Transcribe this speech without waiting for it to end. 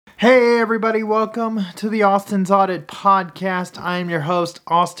Hey everybody, welcome to the Austin's Audit Podcast. I'm your host,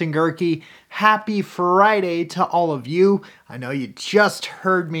 Austin Gerke. Happy Friday to all of you. I know you just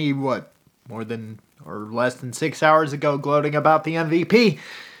heard me, more than or less than 6 hours ago gloating about the MVP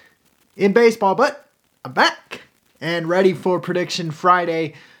in baseball, but I'm back and ready for Prediction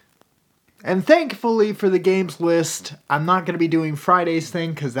Friday. And thankfully for the games list, I'm not going to be doing Friday's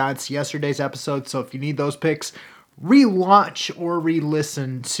thing because that's yesterday's episode, so if you need those picks, rewatch or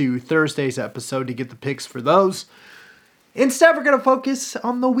re-listen to Thursday's episode to get the picks for those. Instead, we're going to focus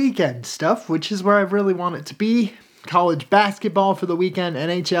on the weekend stuff, which is where I really want it to be. College basketball for the weekend,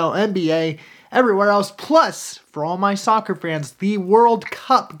 NHL, NBA, everywhere else. Plus, for all my soccer fans, the World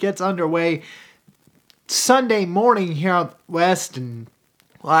Cup gets underway Sunday morning here out west, and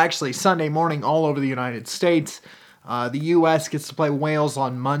actually Sunday morning all over the United States. The U.S. gets to play Wales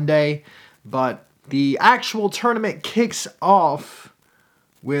on Monday, but the actual tournament kicks off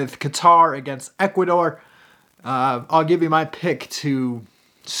with Qatar against Ecuador. I'll give you my pick to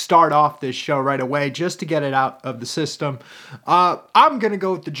start off this show right away just to get it out of the system. I'm going to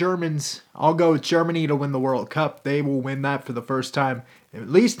go with the Germans. I'll go with Germany to win the World Cup. They will win that for the first time, at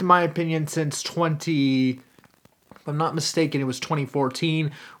least in my opinion, since if I'm not mistaken, it was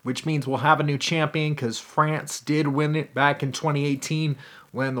 2014, which means we'll have a new champion because France did win it back in 2018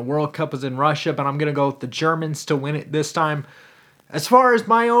 when the World Cup was in Russia, but I'm going to go with the Germans to win it this time. As far as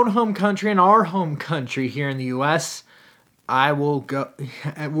my own home country and our home country here in the U.S., I will go,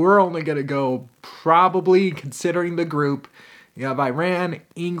 we're only going to go probably, considering the group, you have Iran,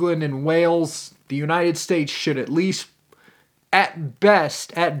 England, and Wales. The United States should at least, at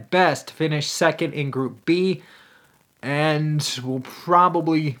best, finish second in Group B, and we'll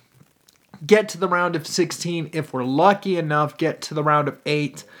probably get to the round of 16 if we're lucky enough, get to the round of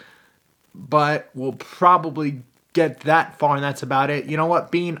 8, but we'll probably get that far, and that's about it. You know what?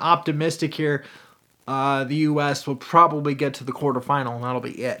 Being optimistic here, the U.S. will probably get to the quarterfinal, and that'll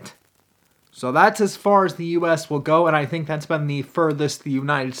be it. So that's as far as the U.S. will go, and I think that's been the furthest the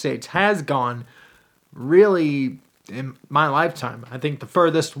United States has gone, really, in my lifetime. I think the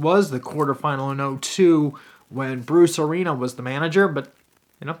furthest was the quarterfinal in 2002 when Bruce Arena was the manager, but,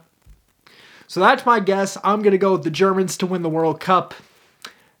 you know. So that's my guess. I'm going to go with the Germans to win the World Cup,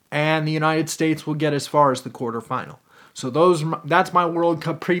 and the United States will get as far as the quarterfinal. So that's my World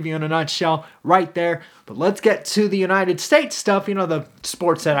Cup preview in a nutshell right there. But let's get to the United States stuff, the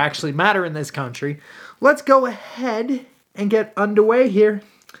sports that actually matter in this country. Let's go ahead and get underway here.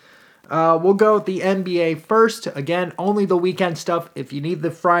 We'll go with the NBA first. Again, only the weekend stuff. If you need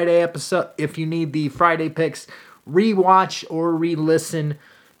the Friday episode, if you need the Friday picks, rewatch or re-listen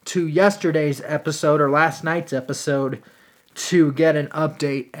to yesterday's episode or last night's episode to get an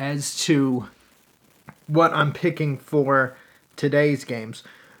update as to what I'm picking for today's games.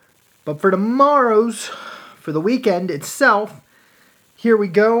 But for the weekend itself, here we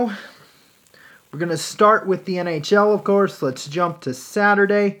go. We're going to start with the NHL, of course. Let's jump to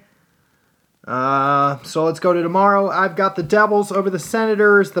Saturday. So let's go to tomorrow. I've got the Devils over the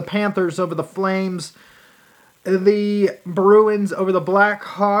Senators, the Panthers over the Flames, the Bruins over the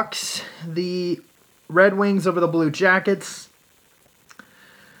Blackhawks, the Red Wings over the Blue Jackets,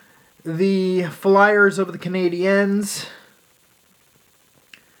 the Flyers over the Canadiens,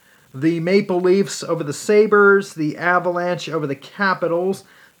 the Maple Leafs over the Sabres, the Avalanche over the Capitals,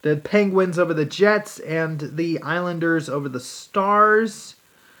 the Penguins over the Jets, and the Islanders over the Stars.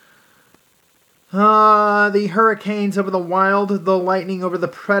 The Hurricanes over the Wild, the Lightning over the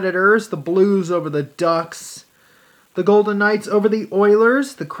Predators, the Blues over the Ducks, the Golden Knights over the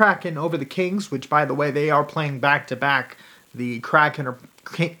Oilers, the Kraken over the Kings, which, by the way, they are playing back-to-back. The Kraken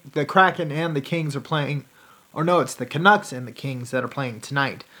and the Kings are playing, or no, it's the Canucks and the Kings that are playing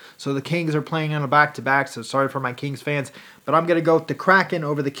tonight. So the Kings are playing on a back-to-back, so sorry for my Kings fans. But I'm going to go with the Kraken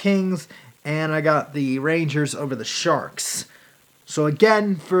over the Kings, and I got the Rangers over the Sharks. So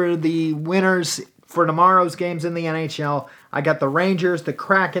again, for the winners for tomorrow's games in the NHL, I got the Rangers, the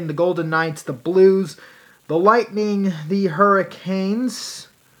Kraken, the Golden Knights, the Blues, the Lightning, the Hurricanes,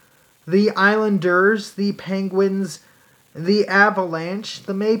 the Islanders, the Penguins, the Avalanche,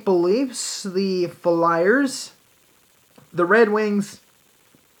 the Maple Leafs, the Flyers, the Red Wings,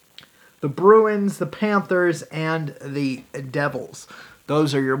 the Bruins, the Panthers, and the Devils.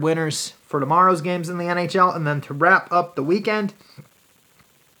 Those are your winners for tomorrow's games in the NHL. And then to wrap up the weekend,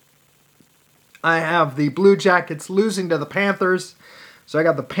 I have the Blue Jackets losing to the Panthers. So I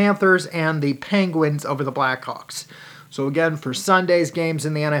got the Panthers and the Penguins over the Blackhawks. So again, for Sunday's games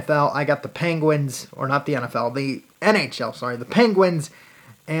in the NFL, I got the Penguins, or not the NFL, the NHL, sorry, the Penguins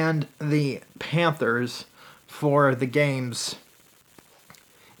and the Panthers for the games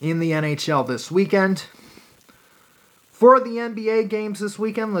in the NHL this weekend. For the NBA games this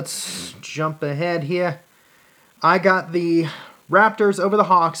weekend, let's jump ahead here. I got the Raptors over the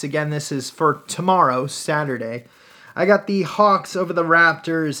Hawks. Again, this is for tomorrow, Saturday. I got the Hawks over the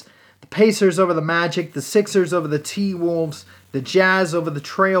Raptors, the Pacers over the Magic, the Sixers over the T-Wolves, the Jazz over the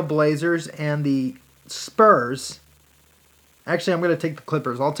Trailblazers, and the Spurs. Actually, I'm going to take the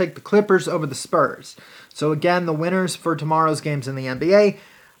Clippers. I'll take the Clippers over the Spurs. So again, the winners for tomorrow's games in the NBA.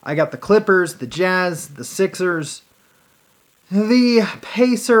 I got the Clippers, the Jazz, the Sixers, the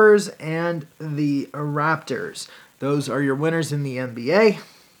Pacers, and the Raptors. Those are your winners in the NBA.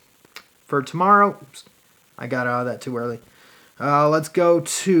 For tomorrow, oops, I got out of that too early. Let's go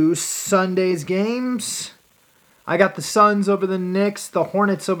to Sunday's games. I got the Suns over the Knicks, the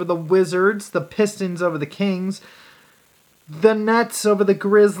Hornets over the Wizards, the Pistons over the Kings, the Nets over the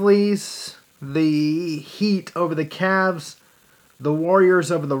Grizzlies, the Heat over the Cavs, the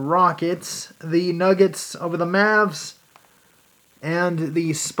Warriors over the Rockets, the Nuggets over the Mavs, and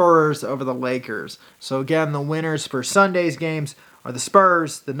the Spurs over the Lakers. So again, the winners for Sunday's games are the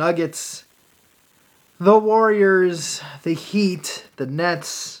Spurs, the Nuggets, the Warriors, the Heat, the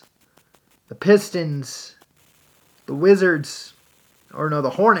Nets, the Pistons, the Wizards,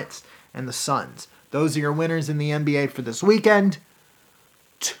 the Hornets, and the Suns. Those are your winners in the NBA for this weekend.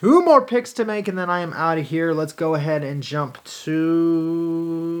 2 more picks to make, and then I am out of here. Let's go ahead and jump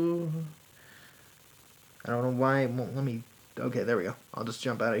to... I don't know why it won't let me... Okay, there we go. I'll just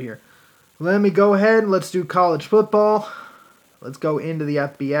jump out of here. Let me go ahead. Let's do college football. Let's go into the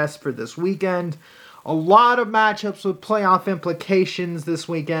FBS for this weekend. A lot of matchups with playoff implications this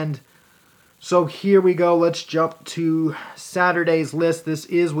weekend. So here we go. Let's jump to Saturday's list. This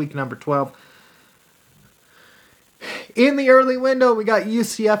is week number 12. In the early window, we got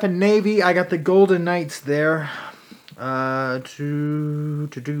UCF and Navy. I got the Golden Knights there. I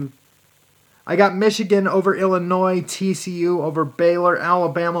got Michigan over Illinois, TCU over Baylor,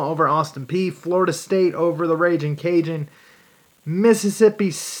 Alabama over Austin Peay, Florida State over the Ragin' Cajun, Mississippi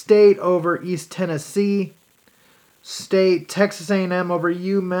State over East Tennessee State, Texas A&M over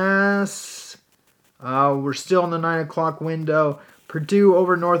UMass. We're still in the 9 o'clock window. Purdue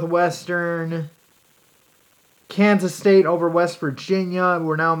over Northwestern. Kansas State over West Virginia.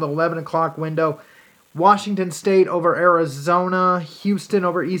 We're now in the 11 o'clock window. Washington State over Arizona. Houston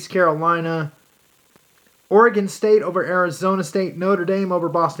over East Carolina. Oregon State over Arizona State. Notre Dame over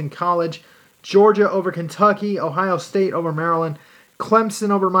Boston College. Georgia over Kentucky. Ohio State over Maryland. Clemson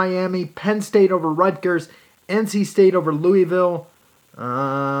over Miami. Penn State over Rutgers. NC State over Louisville.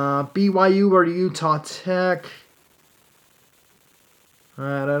 BYU over Utah Tech.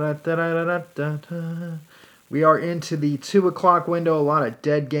 We are into the 2 o'clock window. A lot of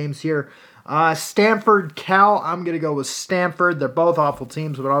dead games here. Stanford, Cal. I'm gonna go with Stanford. They're both awful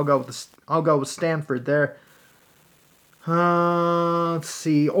teams, but I'll go with Stanford there. Let's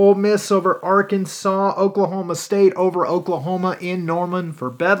see. Ole Miss over Arkansas. Oklahoma State over Oklahoma in Norman for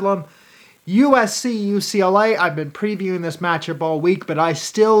Bedlam. USC, UCLA. I've been previewing this matchup all week, but I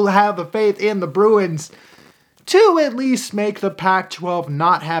still have a faith in the Bruins to at least make the Pac-12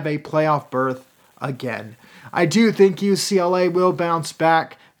 not have a playoff berth again. I do think UCLA will bounce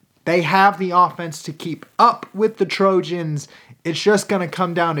back. They have the offense to keep up with the Trojans. It's just going to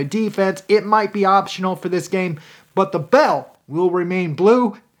come down to defense. It might be optional for this game, but the bell will remain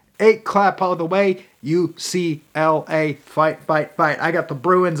blue. 8 clap all the way. UCLA. Fight, fight, fight. I got the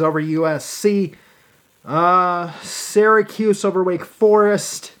Bruins over USC. Syracuse over Wake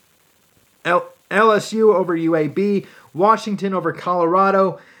Forest. LSU over UAB. Washington over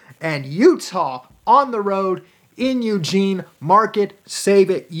Colorado. And Utah on the road in Eugene. Mark it,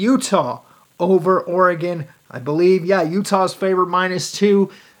 save it. Utah over Oregon. I believe, Utah's favored -2.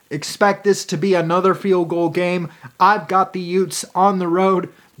 Expect this to be another field goal game. I've got the Utes on the road.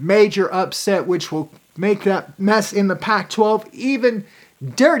 Major upset, which will make that mess in the Pac-12 even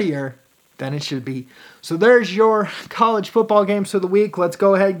dirtier than it should be. So there's your college football games for the week. Let's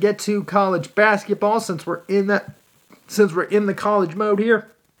go ahead and get to college basketball since we're in the college mode here.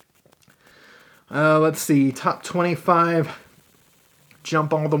 Let's see, top 25.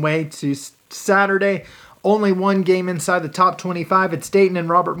 Jump all the way to Saturday. Only one game inside the top 25. It's Dayton and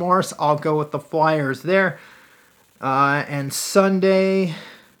Robert Morris. I'll go with the Flyers there. And Sunday,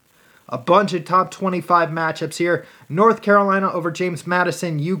 a bunch of top 25 matchups here. North Carolina over James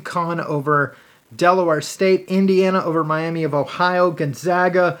Madison. UConn over Delaware State. Indiana over Miami of Ohio.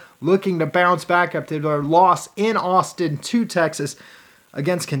 Gonzaga looking to bounce back after their loss in Austin to Texas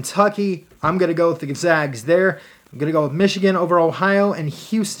against Kentucky. I'm going to go with the Zags there. I'm going to go with Michigan over Ohio and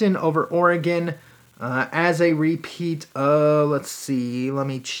Houston over Oregon. As a repeat, let's see, let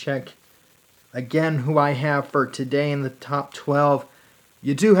me check again who I have for today in the top 12.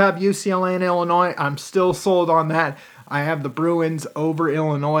 You do have UCLA and Illinois. I'm still sold on that. I have the Bruins over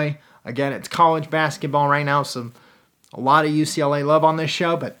Illinois. Again, it's college basketball right now, so a lot of UCLA love on this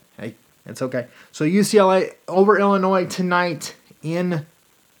show, but hey, it's okay. So UCLA over Illinois tonight in,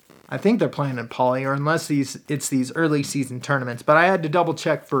 I think they're playing in Pauley, or unless it's these early season tournaments, but I had to double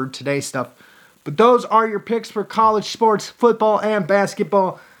check for today's stuff. But those are your picks for college sports, football, and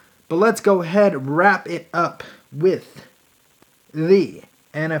basketball. But let's go ahead and wrap it up with the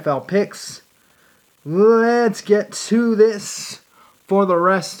NFL picks. Let's get to this for the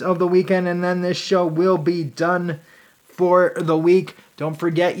rest of the weekend, and then this show will be done for the week. Don't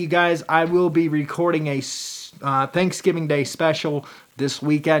forget, you guys, I will be recording a Thanksgiving Day special this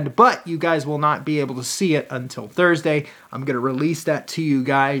weekend, but you guys will not be able to see it until Thursday. I'm going to release that to you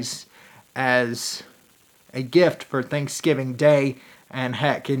guys as a gift for Thanksgiving Day, and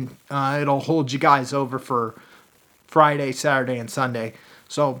heck, it'll hold you guys over for Friday, Saturday, and Sunday.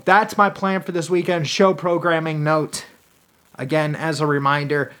 So that's my plan for this weekend. Show programming note. Again, as a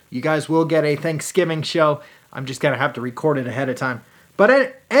reminder, you guys will get a Thanksgiving show. I'm just going to have to record it ahead of time.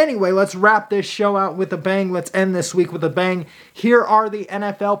 But anyway, let's wrap this show out with a bang. Let's end this week with a bang. Here are the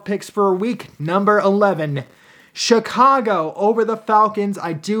NFL picks for week number 11. Chicago over the Falcons.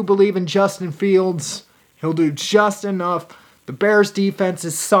 I do believe in Justin Fields. He'll do just enough. The Bears defense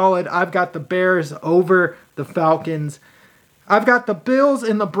is solid. I've got the Bears over the Falcons. I've got the Bills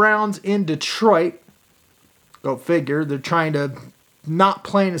and the Browns in Detroit. Go figure. They're trying to not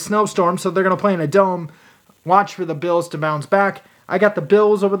play in a snowstorm, so they're going to play in a dome. Watch for the Bills to bounce back. I got the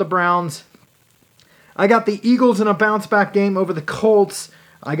Bills over the Browns. I got the Eagles in a bounce-back game over the Colts.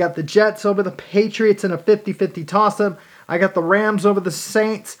 I got the Jets over the Patriots in a 50-50 toss-up. I got the Rams over the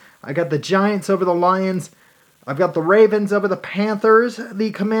Saints. I got the Giants over the Lions. I've got the Ravens over the Panthers.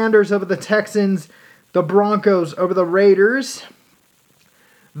 The Commanders over the Texans. The Broncos over the Raiders.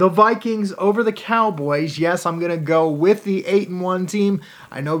 The Vikings over the Cowboys. Yes, I'm going to go with the 8-1 team.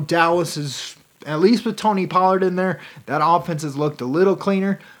 I know Dallas is, at least with Tony Pollard in there, that offense has looked a little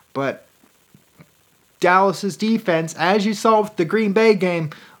cleaner. But Dallas's defense, as you saw with the Green Bay game,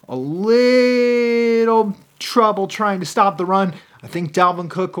 a little trouble trying to stop the run. I think Dalvin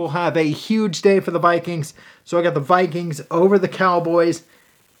Cook will have a huge day for the Vikings. So I got the Vikings over the Cowboys.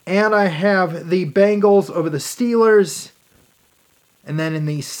 And I have the Bengals over the Steelers. And then in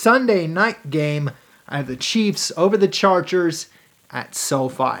the Sunday night game, I have the Chiefs over the Chargers at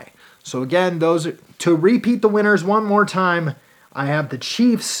SoFi. So again, to repeat the winners one more time, I have the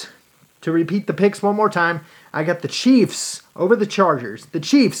Chiefs. To repeat the picks one more time, I got the Chiefs over the Chargers. The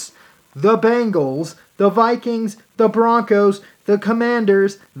Chiefs, the Bengals, the Vikings, the Broncos, the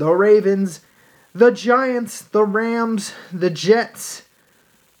Commanders, the Ravens, the Giants, the Rams, the Jets,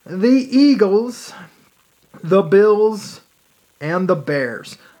 the Eagles, the Bills, and the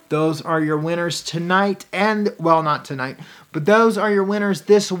Bears. Those are your winners tonight, and, well, not tonight, but those are your winners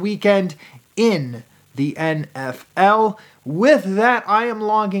this weekend in the NFL. With that, I am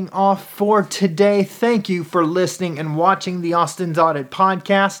logging off for today. Thank you for listening and watching the Austin's Audit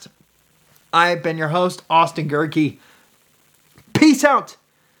podcast. I've been your host, Austin Gerke. Peace out!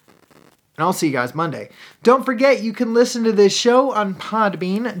 And I'll see you guys Monday. Don't forget, you can listen to this show on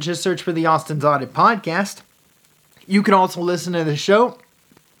Podbean. Just search for the Austin's Audit podcast. You can also listen to the show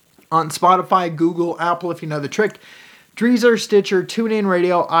on Spotify, Google, Apple, if you know the trick, Deezer, Stitcher, TuneIn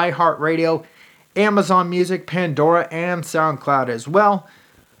Radio, iHeartRadio, Amazon Music, Pandora, and SoundCloud as well.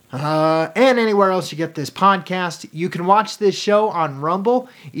 And anywhere else you get this podcast. You can watch this show on Rumble,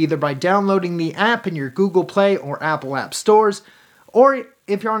 either by downloading the app in your Google Play or Apple App Stores, or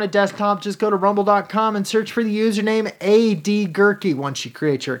if you're on a desktop, just go to rumble.com and search for the username ADGerke once you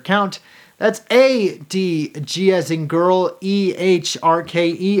create your account. That's ADG as in girl,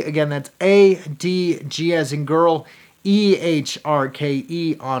 EHRKE. Again, that's ADG as in girl,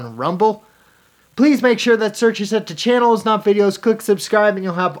 EHRKE on Rumble. Please make sure that search is set to channels, not videos. Click subscribe and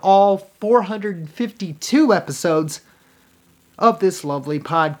you'll have all 452 episodes of this lovely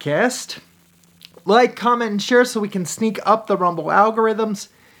podcast. Like, comment, and share so we can sneak up the Rumble algorithms.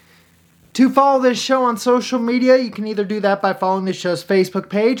 To follow this show on social media, you can either do that by following the show's Facebook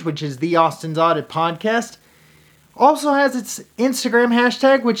page, which is The Austin's Audit Podcast. Also has its Instagram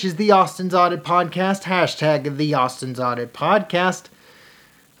hashtag, which is The Austin's Audit Podcast, hashtag The Austin's Audit Podcast.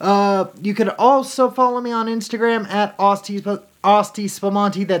 You can also follow me on Instagram at Austi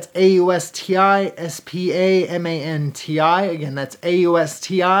Spamanti. That's AUSTI-SPAMANTI. Again, that's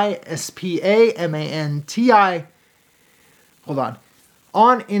AUSTI-SPAMANTI. Hold on.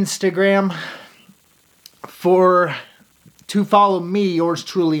 On Instagram. to follow me, yours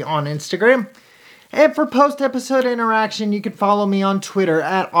truly, on Instagram. And for post-episode interaction, you can follow me on Twitter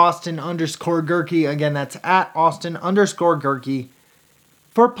at Austin_Gerke. Again, that's at Austin_Gerke.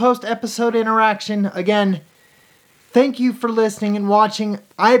 For post-episode interaction, again, thank you for listening and watching.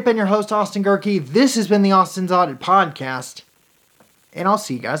 I've been your host, Austin Gerke. This has been the Austin's Audit Podcast. And I'll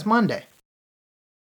see you guys Monday.